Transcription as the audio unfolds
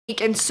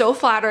and so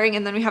flattering,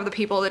 and then we have the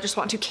people that just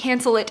want to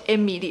cancel it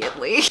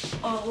immediately.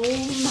 Oh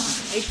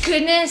my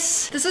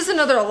goodness. This is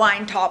another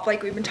line top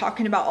like we've been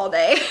talking about all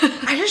day.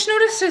 I just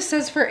noticed it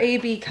says for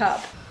AB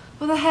cup.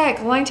 What the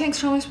heck? Line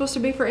tanks are only supposed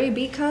to be for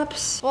AB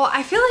cups? Well,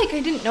 I feel like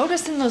I didn't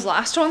notice in those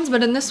last ones,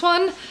 but in this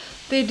one,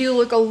 they do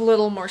look a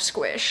little more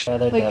squished. Yeah,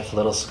 they're like, a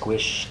little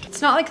squished.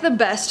 It's not like the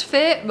best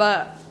fit,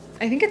 but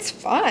I think it's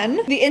fun.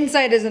 The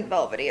inside isn't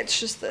velvety, it's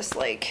just this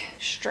like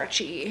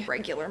stretchy,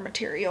 regular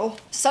material.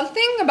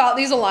 Something about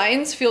these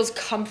Aligns feels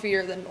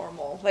comfier than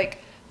normal, like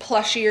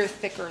plushier,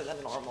 thicker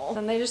than normal.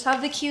 And they just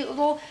have the cute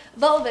little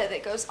velvet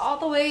that goes all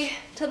the way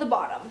to the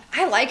bottom.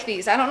 I like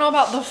these. I don't know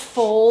about the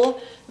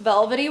full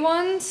velvety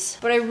ones,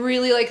 but I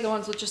really like the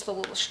ones with just the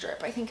little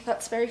strip. I think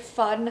that's very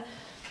fun,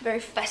 very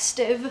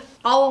festive.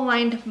 All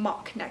aligned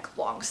mock neck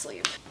long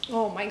sleeve.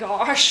 Oh my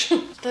gosh,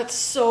 that's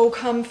so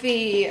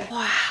comfy.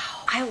 Wow,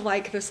 I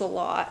like this a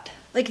lot.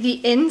 Like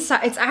the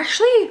inside, it's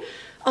actually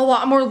a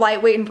lot more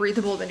lightweight and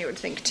breathable than you would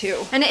think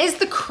too. And it is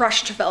the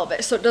crushed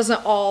velvet, so it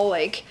doesn't all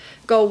like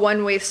go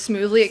one way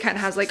smoothly. It kind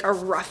of has like a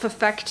rough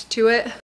effect to it.